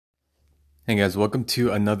Hey guys, welcome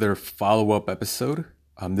to another follow-up episode.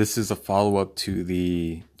 This is a follow-up to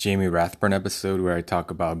the Jamie Rathburn episode where I talk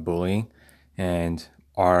about bullying, and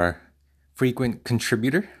our frequent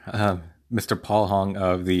contributor, Mr. Paul Hong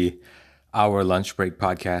of the Our Lunch Break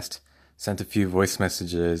podcast, sent a few voice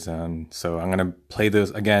messages. So I'm gonna play those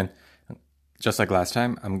again, just like last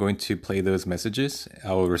time. I'm going to play those messages.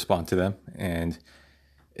 I will respond to them, and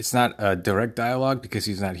it's not a direct dialogue because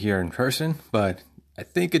he's not here in person, but I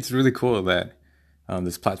think it's really cool that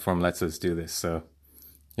this platform lets us do this. So,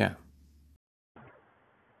 yeah.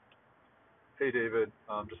 Hey, David.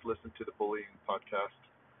 Just listened to the bullying podcast.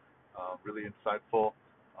 Really insightful.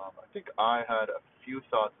 I think I had a few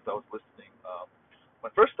thoughts as I was listening. My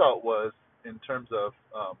first thought was in terms of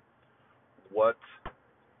what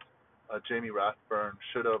Jamie Rathburn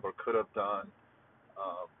should have or could have done.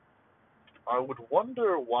 Um, I would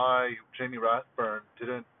wonder why Jamie Rathburn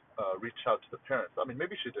didn't reach out to the parents. I mean,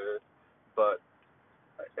 maybe she did, but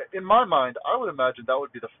in my mind, I would imagine that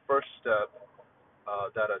would be the first step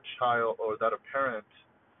that a child or that a parent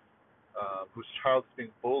whose child is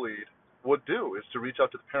being bullied would do, is to reach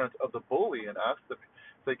out to the parents of the bully and ask them,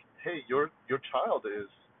 like, hey, your child is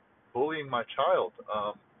bullying my child.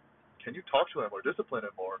 Can you talk to him or discipline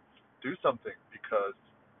him or do something, because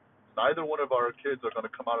neither one of our kids are going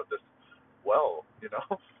to come out of this well,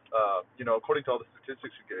 according to all the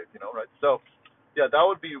statistics you gave, right? So, yeah, that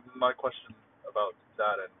would be my question about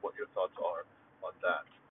that and what your thoughts are on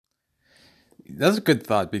that. That's a good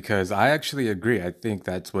thought because I actually agree. I think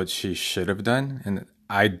that's what she should have done. And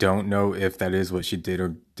I don't know if that is what she did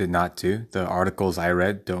or did not do. The articles I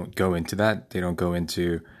read don't go into that. They don't go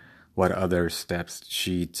into what other steps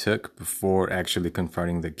she took before actually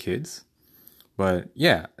confronting the kids. But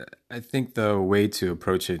yeah, I think the way to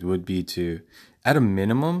approach it would be to, at a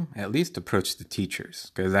minimum, at least approach the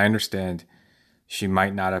teachers. Because I understand she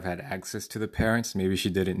might not have had access to the parents. Maybe she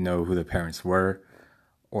didn't know who the parents were,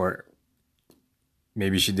 or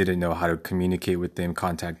maybe she didn't know how to communicate with them,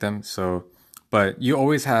 contact them. So, but you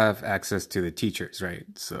always have access to the teachers, right?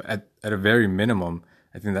 So at a very minimum,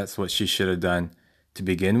 I think that's what she should have done to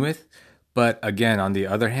begin with. But again, on the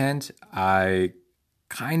other hand, I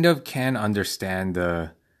kind of can understand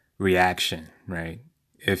the reaction, right?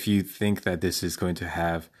 If you think that this is going to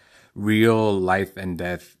have real life and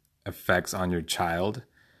death effects on your child,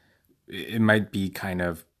 it might be kind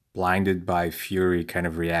of blinded by fury kind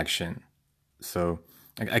of reaction. So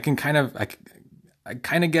I can I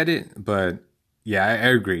kind of get it, but yeah, I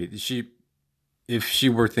agree. If she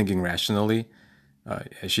were thinking rationally,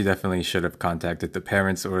 she definitely should have contacted the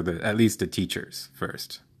parents or at least the teachers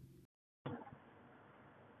first.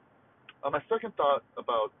 My second thought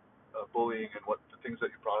about bullying and what the things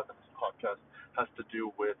that you brought up in this podcast has to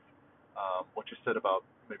do with what you said about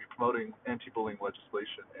maybe promoting anti-bullying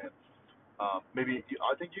legislation, and maybe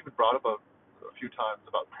I think you even brought up a few times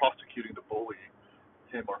about prosecuting the bully,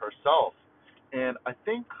 him or herself. And I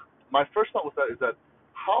think my first thought with that is that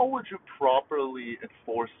how would you properly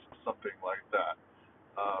enforce something like that?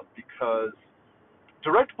 Because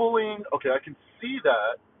direct bullying, okay, I can see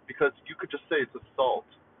that because you could just say it's assault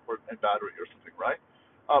or and battery or something, right?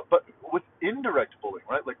 But with indirect bullying,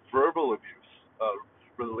 right, like verbal abuse,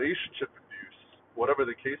 relationship abuse, whatever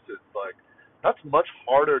the case is, like that's much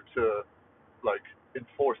harder to like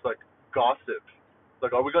enforce. Like gossip,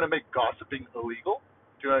 like are we going to make gossiping illegal?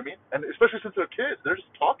 Do you know what I mean? And especially since they're kids, they're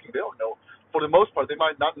just talking. They don't know. For the most part, they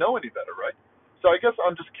might not know any better, right? So I guess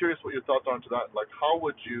I'm just curious what your thoughts are into that. Like, how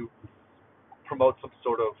would you promote some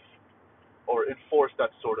sort of or enforce that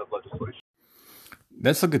sort of legislation?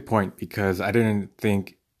 That's a good point because I didn't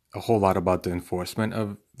think a whole lot about the enforcement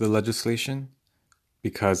of the legislation.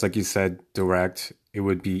 Because, like you said, direct, it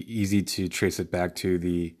would be easy to trace it back to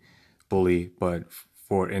the bully, but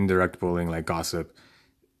for indirect bullying like gossip,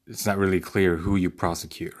 it's not really clear who you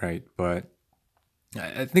prosecute, right? But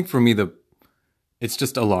I think for me, it's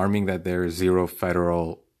just alarming that there is zero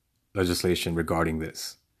federal legislation regarding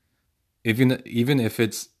this. Even if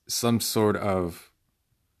it's some sort of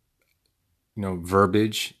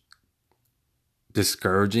verbiage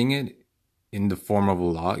discouraging it in the form of a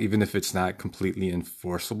law, even if it's not completely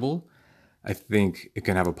enforceable, I think it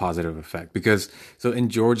can have a positive effect. Because so in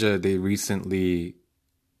Georgia, they recently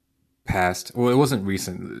passed, well, it wasn't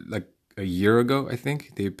recent, like a year ago, I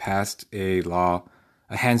think, they passed a law,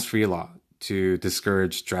 a hands-free law to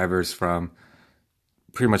discourage drivers from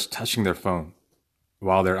pretty much touching their phone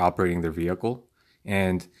while they're operating their vehicle.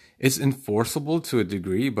 And it's enforceable to a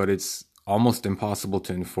degree, but it's almost impossible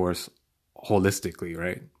to enforce holistically,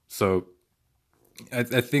 right? So I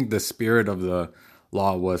think the spirit of the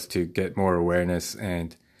law was to get more awareness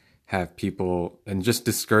and have people and just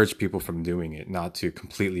discourage people from doing it, not to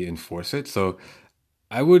completely enforce it. So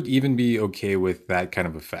I would even be okay with that kind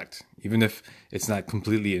of effect, even if it's not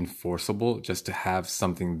completely enforceable, just to have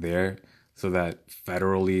something there so that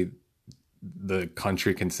federally the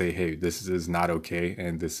country can say, hey, this is not okay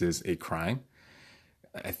and this is a crime.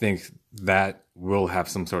 I think that will have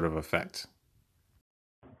some sort of effect.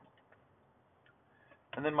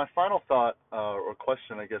 And then my final thought or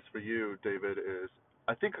question, I guess, for you, David, is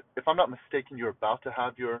I think, if I'm not mistaken, you're about to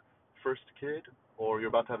have your first kid, or you're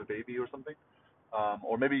about to have a baby or something,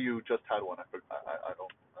 or maybe you just had one. I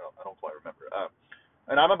don't quite remember.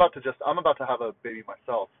 And I'm about to have a baby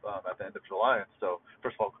myself at the end of July. And so,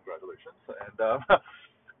 first of all, congratulations. And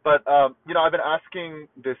but I've been asking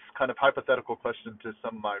this kind of hypothetical question to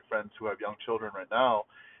some of my friends who have young children right now,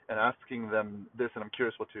 and asking them this, and I'm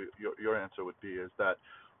curious what your answer would be. Is that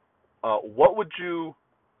what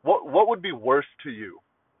would be worse to you,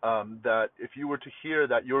 that if you were to hear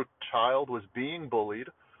that your child was being bullied,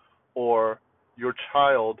 or your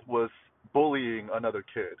child was bullying another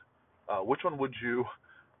kid? Which one would you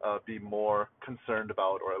be more concerned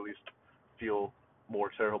about, or at least feel more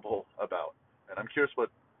terrible about? And I'm curious what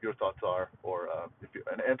your thoughts are, or if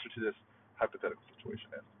an answer to this hypothetical situation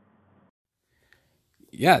is.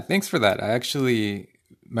 Yeah, thanks for that.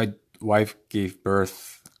 My wife gave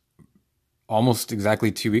birth almost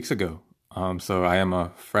exactly 2 weeks ago. So I am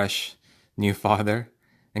a fresh new father,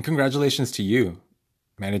 and congratulations to you,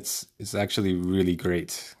 man. It's actually really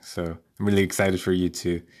great. So I'm really excited for you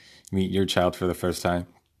to meet your child for the first time.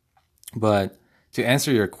 But to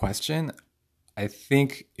answer your question, I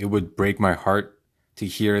think it would break my heart to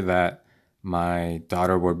hear that my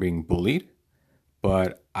daughter were being bullied,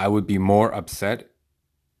 but I would be more upset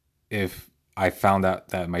if I found out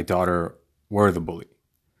that my daughter were the bully.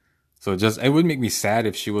 So it would make me sad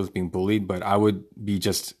if she was being bullied, but I would be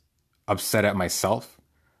just upset at myself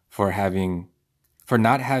for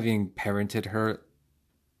not having parented her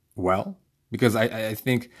well, because I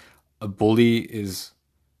think a bully is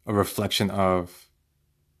a reflection of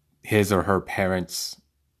his or her parents'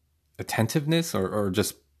 attentiveness, or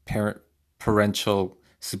just parental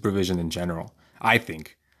supervision in general, I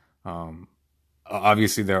think.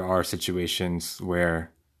 Obviously there are situations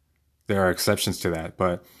where there are exceptions to that,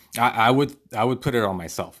 but I would put it on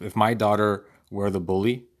myself. If my daughter were the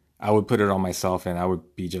bully, I would put it on myself, and I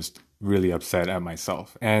would be just really upset at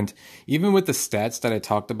myself. And even with the stats that I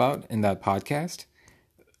talked about in that podcast,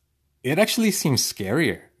 it actually seems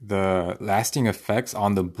scarier. The lasting effects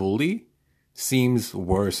on the bully seems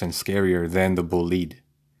worse and scarier than the bullied.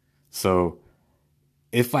 So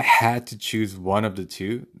if I had to choose one of the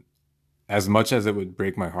two, as much as it would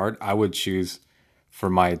break my heart, I would choose for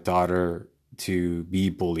my daughter to be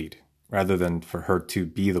bullied rather than for her to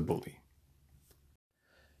be the bully.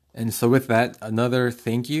 And so with that, another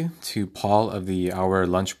thank you to Paul of the Our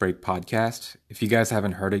Lunch Break podcast. If you guys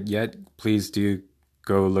haven't heard it yet, please do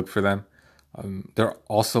go look for them. They're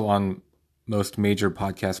also on most major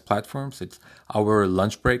podcast platforms. It's Our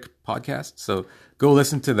Lunch Break podcast. So go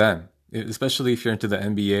listen to them, especially if you're into the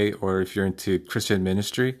NBA or if you're into Christian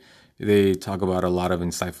ministry. They talk about a lot of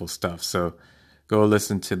insightful stuff. So go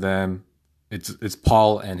listen to them. It's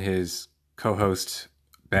Paul and his co-host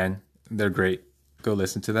Ben. They're great. Go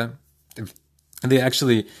listen to them. They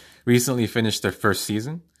actually recently finished their first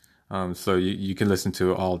season. So you can listen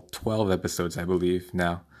to all 12 episodes, I believe,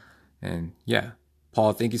 now. And yeah,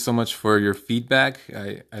 Paul, thank you so much for your feedback.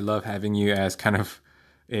 I love having you as kind of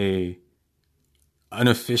a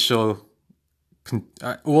unofficial,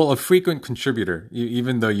 a frequent contributor,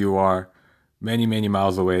 even though you are many, many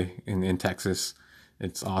miles away in Texas.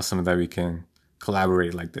 It's awesome that we can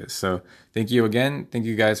collaborate like this. So thank you again. Thank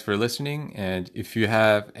you guys for listening. And if you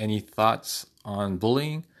have any thoughts on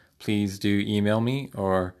bullying, please do email me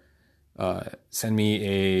or send me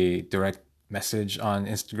a direct message on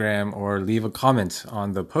Instagram, or leave a comment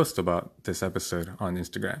on the post about this episode on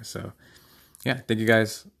Instagram. So yeah, thank you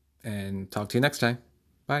guys, and talk to you next time.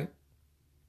 Bye.